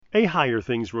A Higher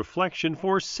Things reflection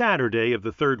for Saturday of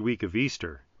the third week of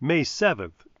Easter, May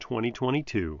 7th,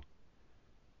 2022.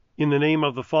 In the name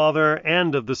of the Father,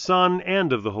 and of the Son,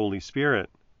 and of the Holy Spirit.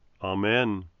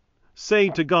 Amen. Say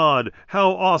to God,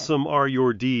 how awesome are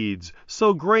your deeds!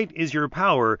 So great is your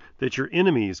power that your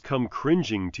enemies come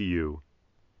cringing to you.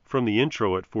 From the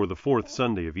introit for the fourth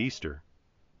Sunday of Easter.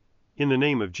 In the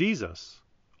name of Jesus.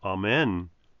 Amen.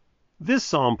 This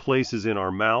psalm places in our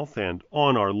mouth and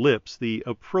on our lips the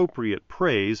appropriate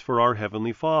praise for our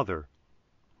Heavenly Father.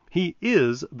 He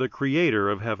is the Creator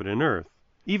of heaven and earth.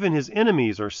 Even His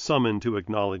enemies are summoned to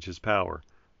acknowledge His power,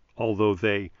 although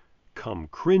they come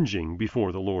cringing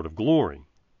before the Lord of glory.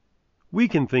 We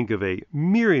can think of a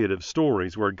myriad of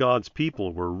stories where God's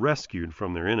people were rescued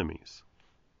from their enemies.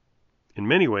 In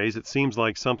many ways, it seems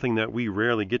like something that we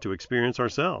rarely get to experience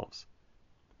ourselves.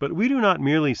 But we do not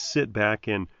merely sit back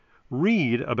and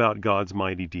read about God's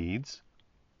mighty deeds.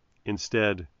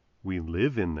 Instead, we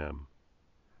live in them,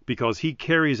 because He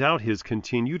carries out His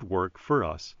continued work for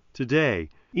us today.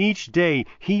 Each day,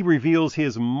 He reveals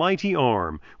His mighty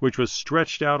arm, which was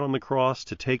stretched out on the cross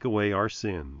to take away our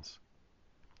sins.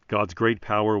 God's great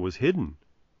power was hidden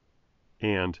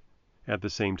and, at the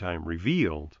same time,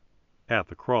 revealed at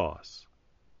the cross.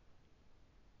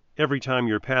 Every time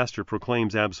your pastor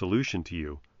proclaims absolution to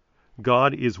you,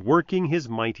 God is working His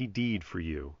mighty deed for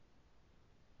you.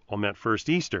 On that first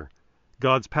Easter,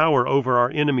 God's power over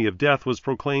our enemy of death was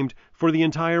proclaimed for the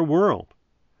entire world.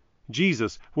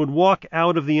 Jesus would walk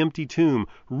out of the empty tomb,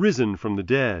 risen from the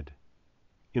dead.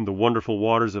 In the wonderful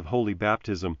waters of holy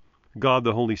baptism, God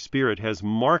the Holy Spirit has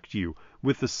marked you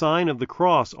with the sign of the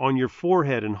cross on your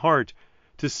forehead and heart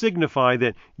to signify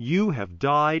that you have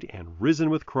died and risen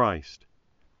with Christ.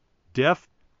 Death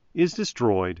is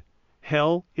destroyed,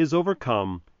 hell is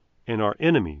overcome, and our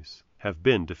enemies have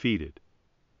been defeated.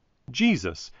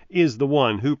 Jesus is the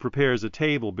one who prepares a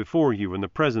table before you in the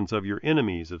presence of your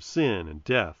enemies of sin and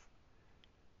death.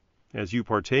 As you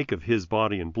partake of His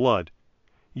body and blood,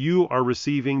 you are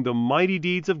receiving the mighty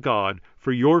deeds of God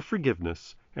for your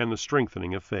forgiveness and the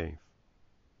strengthening of faith.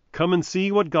 Come and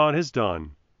see what God has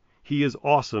done. He is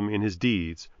awesome in His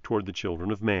deeds toward the children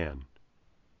of man.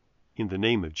 In the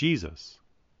name of Jesus.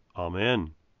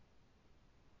 Amen.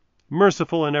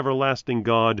 Merciful and everlasting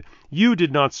God, you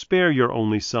did not spare your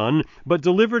only Son, but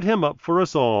delivered Him up for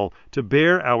us all to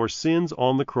bear our sins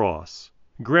on the cross.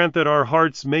 Grant that our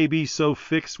hearts may be so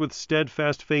fixed with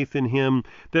steadfast faith in Him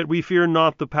that we fear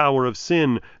not the power of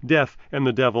sin, death, and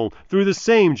the devil, through the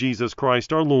same Jesus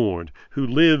Christ our Lord, who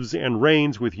lives and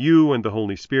reigns with you and the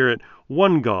Holy Spirit,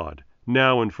 one God,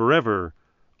 now and forever.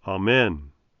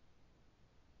 Amen.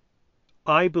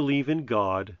 I believe in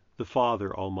God, the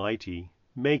Father Almighty,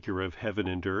 maker of heaven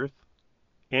and earth,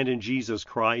 and in Jesus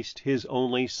Christ, His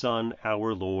only Son,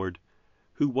 our Lord,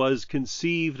 who was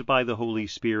conceived by the Holy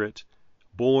Spirit,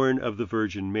 born of the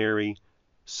Virgin Mary,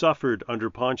 suffered under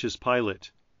Pontius Pilate,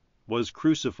 was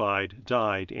crucified,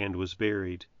 died, and was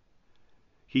buried.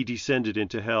 He descended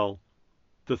into hell.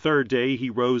 The third day He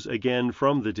rose again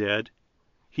from the dead.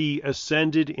 He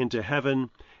ascended into heaven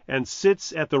and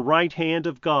sits at the right hand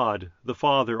of God, the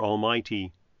Father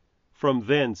Almighty. From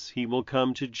thence He will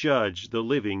come to judge the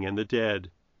living and the dead.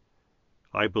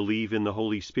 I believe in the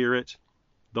Holy Spirit,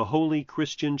 the holy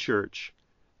Christian Church,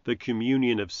 the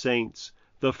communion of saints,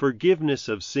 the forgiveness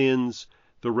of sins,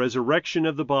 the resurrection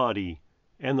of the body,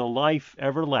 and the life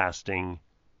everlasting.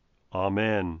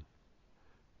 Amen.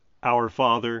 Our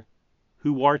Father,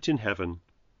 who art in heaven,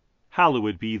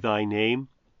 hallowed be Thy name.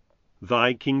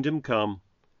 Thy kingdom come.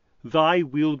 Thy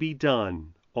will be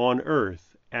done, on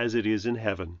earth as it is in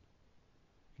heaven.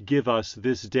 Give us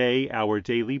this day our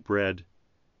daily bread,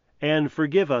 and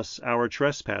forgive us our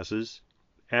trespasses,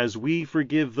 as we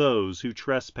forgive those who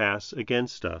trespass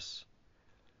against us.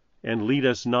 And lead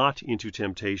us not into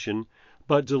temptation,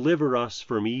 but deliver us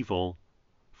from evil.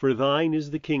 For Thine is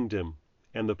the kingdom,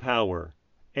 and the power,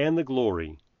 and the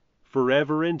glory,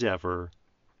 forever and ever.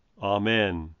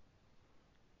 Amen.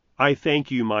 I thank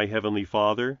you, my Heavenly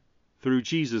Father, through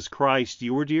Jesus Christ,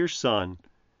 your dear Son,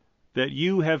 that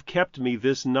you have kept me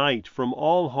this night from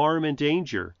all harm and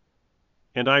danger,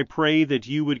 and I pray that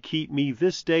you would keep me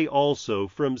this day also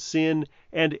from sin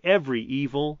and every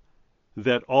evil,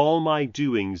 that all my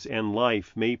doings and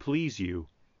life may please you.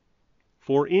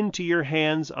 For into your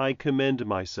hands I commend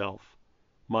myself,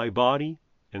 my body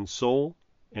and soul,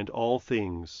 and all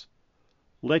things.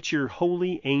 Let your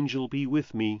holy angel be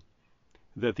with me,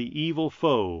 that the evil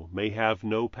foe may have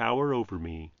no power over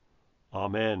me.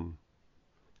 Amen.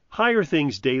 Higher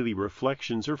Things daily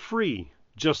reflections are free,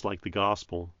 just like the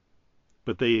gospel,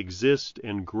 but they exist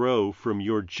and grow from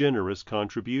your generous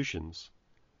contributions.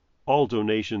 All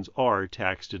donations are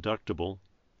tax deductible.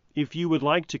 If you would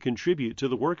like to contribute to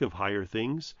the work of Higher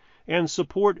Things and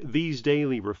support these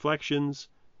daily reflections,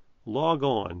 log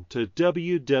on to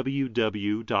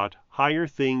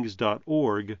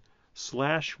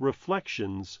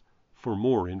www.higherthings.org/reflections for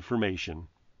more information.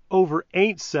 Over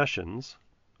 8 sessions,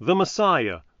 The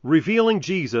Messiah, Revealing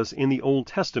Jesus in the Old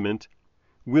Testament,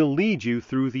 will lead you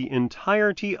through the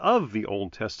entirety of the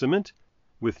Old Testament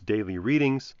with daily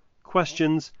readings,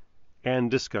 questions,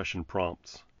 and discussion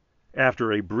prompts.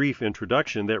 After a brief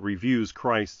introduction that reviews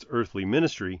Christ's earthly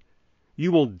ministry,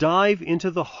 you will dive into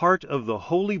the heart of the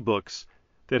holy books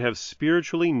that have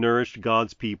spiritually nourished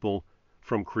God's people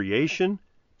from creation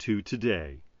to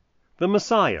today. The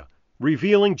Messiah,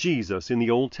 Revealing Jesus in the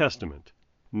Old Testament,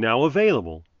 now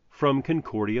available from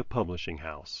Concordia Publishing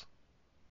House.